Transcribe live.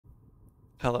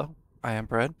Hello, I am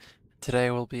Brad.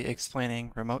 Today we'll be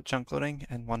explaining remote chunk loading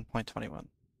in 1.21.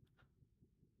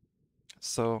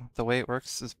 So the way it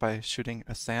works is by shooting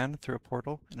a sand through a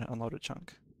portal in an unloaded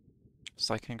chunk.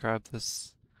 So I can grab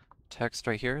this text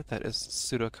right here that is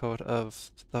pseudocode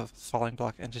of the falling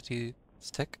block entity's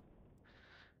tick.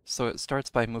 So it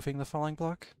starts by moving the falling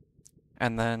block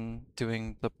and then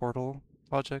doing the portal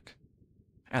logic.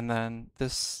 And then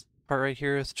this part right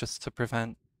here is just to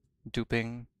prevent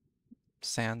duping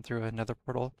sand through another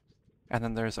portal. And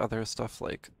then there's other stuff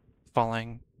like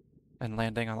falling and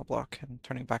landing on the block and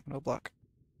turning back into a block.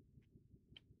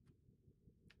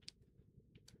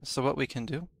 So what we can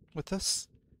do with this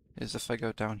is if I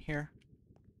go down here,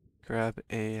 grab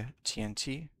a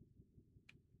TNT,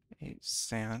 a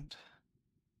sand,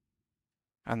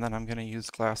 and then I'm going to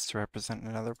use glass to represent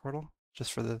another portal,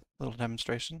 just for the little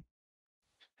demonstration,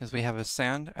 is we have a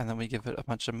sand and then we give it a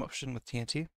bunch of motion with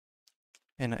TNT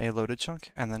in a loaded chunk,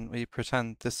 and then we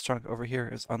pretend this chunk over here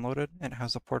is unloaded and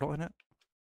has a portal in it.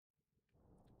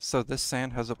 So this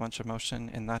sand has a bunch of motion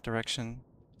in that direction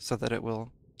so that it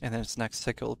will, and then its next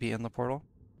tick it will be in the portal.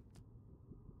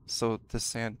 So the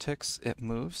sand ticks, it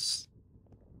moves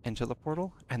into the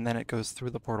portal, and then it goes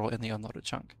through the portal in the unloaded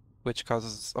chunk, which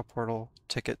causes a portal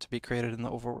ticket to be created in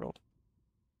the overworld.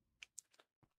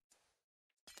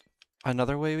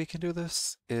 Another way we can do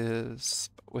this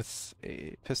is with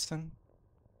a piston.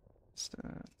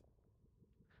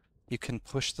 You can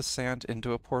push the sand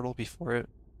into a portal before it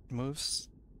moves.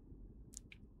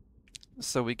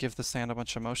 So we give the sand a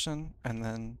bunch of motion and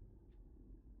then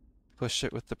push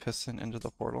it with the piston into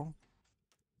the portal.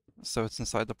 So it's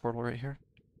inside the portal right here.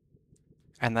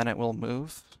 And then it will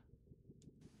move.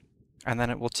 And then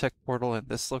it will tick portal in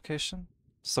this location.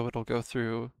 So it'll go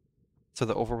through to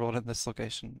the overworld in this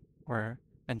location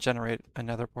and generate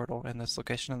another portal in this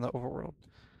location in the overworld.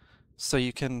 So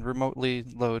you can remotely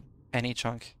load any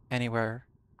chunk anywhere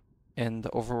in the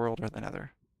overworld or the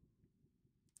nether.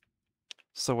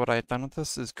 So what I had done with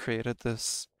this is created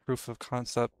this proof of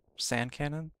concept sand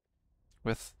cannon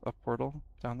with a portal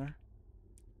down there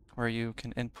where you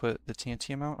can input the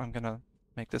TNT amount. I'm going to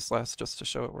make this last just to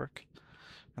show it work.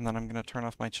 And then I'm going to turn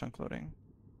off my chunk loading.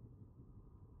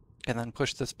 And then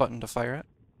push this button to fire it.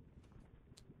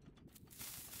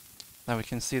 Now we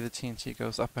can see the TNT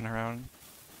goes up and around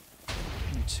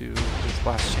into this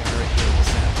blast chamber right here with the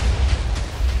sand.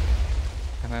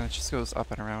 And then it just goes up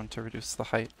and around to reduce the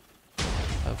height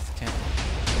of the cannon.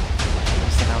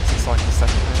 So now it's installing the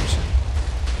second direction.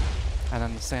 And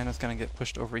then the sand is going to get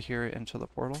pushed over here into the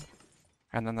portal.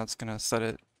 And then that's going to set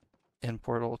it in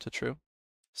portal to true.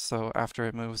 So after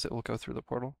it moves, it will go through the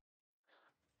portal.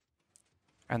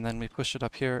 And then we push it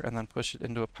up here and then push it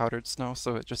into a powdered snow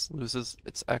so it just loses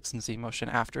its X and Z motion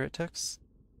after it ticks.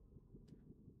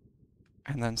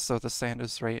 And then so the sand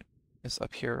is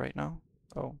up here right now.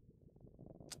 Oh.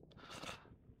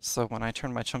 So when I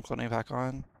turn my chunk loading back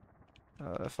on,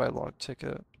 if I log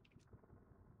ticket,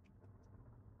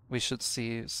 we should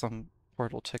see some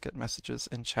portal ticket messages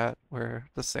in chat where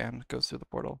the sand goes through the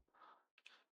portal.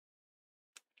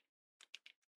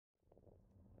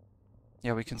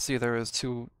 Yeah, we can see there is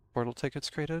 2 portal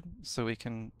tickets created, so we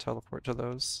can teleport to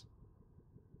those.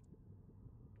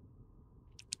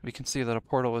 We can see that a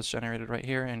portal was generated right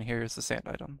here, and here's the sand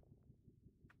item.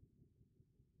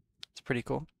 It's pretty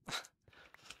cool.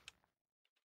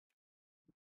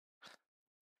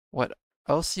 What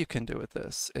else you can do with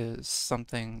this is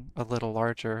something a little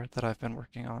larger that I've been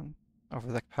working on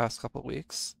over the past couple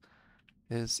weeks,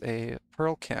 is a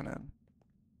pearl cannon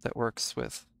that works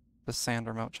with the sand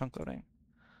remote chunk loading.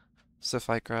 So if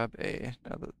I grab a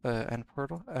end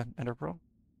portal, an ender pearl,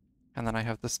 and then I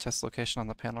have this test location on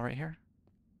the panel right here,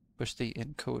 push the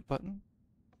encode button,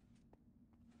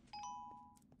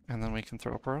 and then we can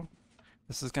throw a pearl.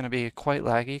 This is going to be quite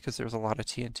laggy because there's a lot of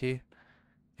TNT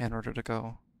in order to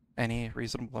go any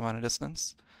reasonable amount of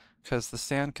distance, because the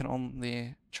sand can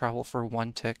only travel for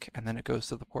 1 tick and then it goes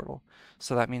to the portal.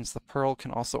 So that means the pearl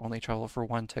can also only travel for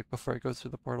 1 tick before it goes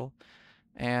through the portal.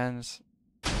 And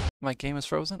my game is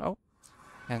frozen. Oh,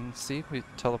 and see, we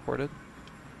teleported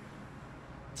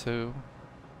to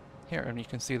here, and you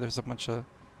can see there's a bunch of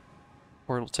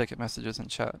portal ticket messages in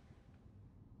chat.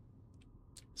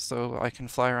 So I can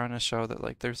fly around and show that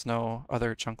like there's no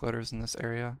other chunk loaders in this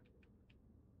area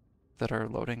that are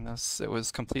loading this. It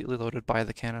was completely loaded by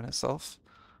the cannon itself.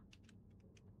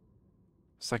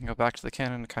 So I can go back to the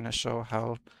cannon and kind of show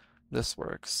how this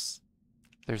works.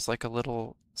 There's like a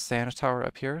little sand tower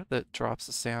up here that drops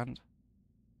the sand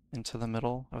into the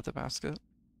middle of the basket.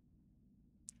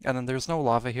 And then there's no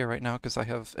lava here right now because I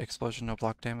have explosion no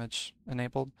block damage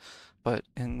enabled. But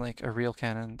in like a real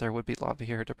cannon, there would be lava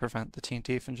here to prevent the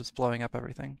TNT from just blowing up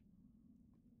everything.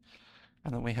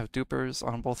 And then we have dupers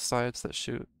on both sides that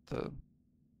shoot the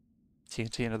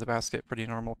TNT into the basket, pretty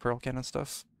normal pearl cannon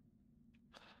stuff.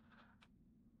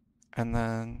 And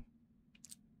then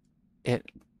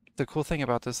the cool thing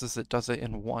about this is it does it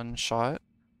in one shot.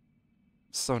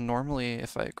 So normally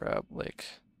if I grab like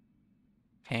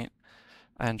paint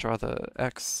and draw the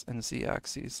X and Z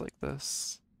axes like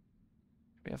this,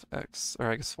 we have X,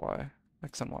 or I guess Y,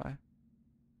 X and Y.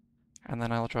 And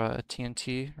then I'll draw a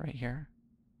TNT right here,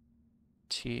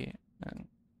 T and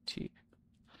T.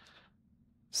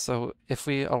 So if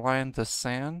we align the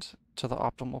sand to the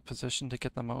optimal position to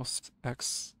get the most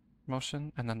X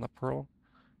motion, and then the pearl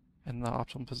in the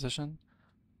optimal position,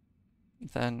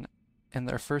 then in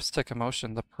their first tick of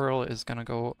motion, the pearl is going to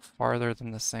go farther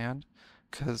than the sand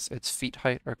because its feet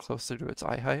height are closer to its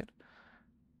eye height.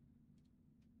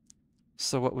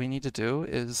 So what we need to do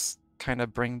is kind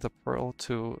of bring the pearl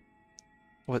to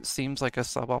what seems like a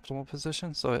suboptimal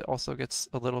position, so it also gets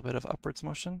a little bit of upwards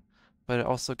motion, but it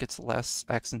also gets less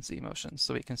X and Z motion,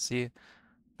 so we can see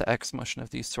the X motion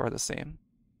of these two are the same.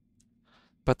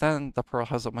 But then the pearl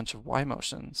has a bunch of Y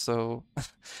motion, so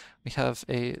we have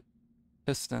a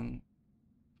piston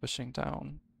pushing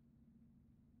down.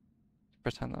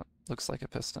 Pretend that looks like a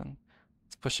piston.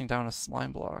 It's pushing down a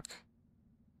slime block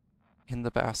in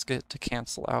the basket to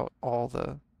cancel out all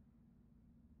the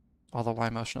Y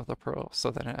motion of the pearl, so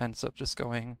then it ends up just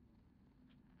going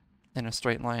in a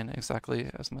straight line exactly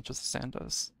as much as the sand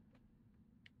does.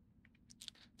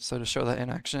 So to show that in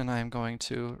action, I am going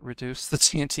to reduce the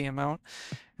TNT amount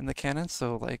in the cannon,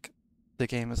 so like the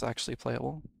game is actually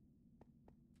playable.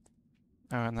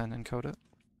 Oh, and then encode it.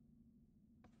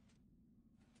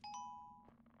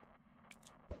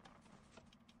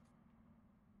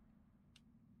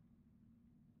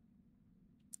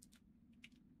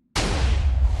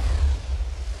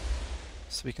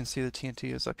 So we can see the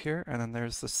TNT is up here, and then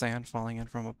there's the sand falling in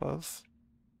from above.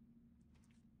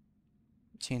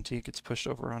 TNT gets pushed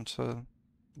over onto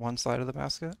one side of the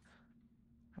basket,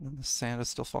 and then the sand is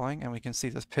still falling, and we can see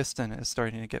this piston is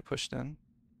starting to get pushed in.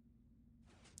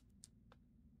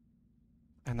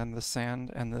 And then the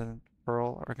sand and the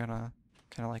pearl are gonna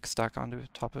kind of like stack onto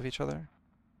top of each other.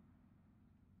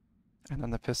 And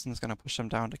then the piston's gonna push them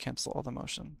down to cancel all the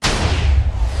motion.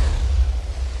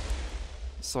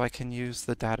 So I can use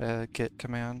the data get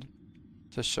command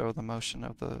to show the motion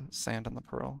of the sand and the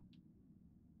pearl.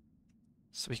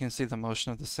 So we can see the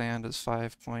motion of the sand is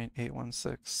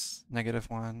 5.816,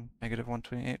 -1,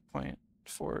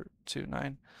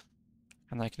 -128.429.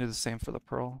 And I can do the same for the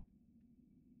pearl.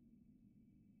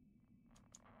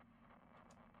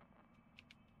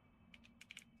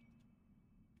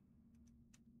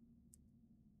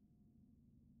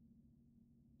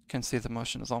 You can see the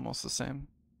motion is almost the same.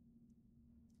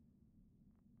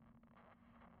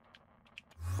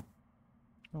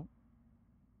 Oh.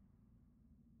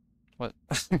 What?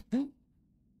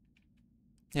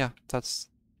 Yeah, that's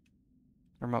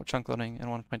remote chunk loading in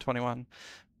 1.21.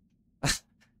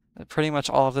 Pretty much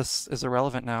all of this is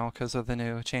irrelevant now because of the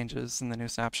new changes in the new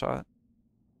snapshot.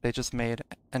 They just made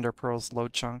Ender Pearls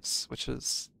load chunks, which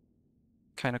is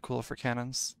kind of cool for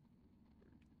cannons.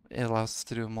 It allows us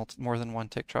to do more than one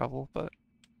tick travel, but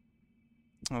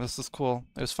this is cool.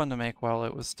 It was fun to make while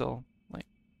it was still like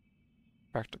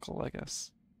practical, I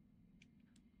guess.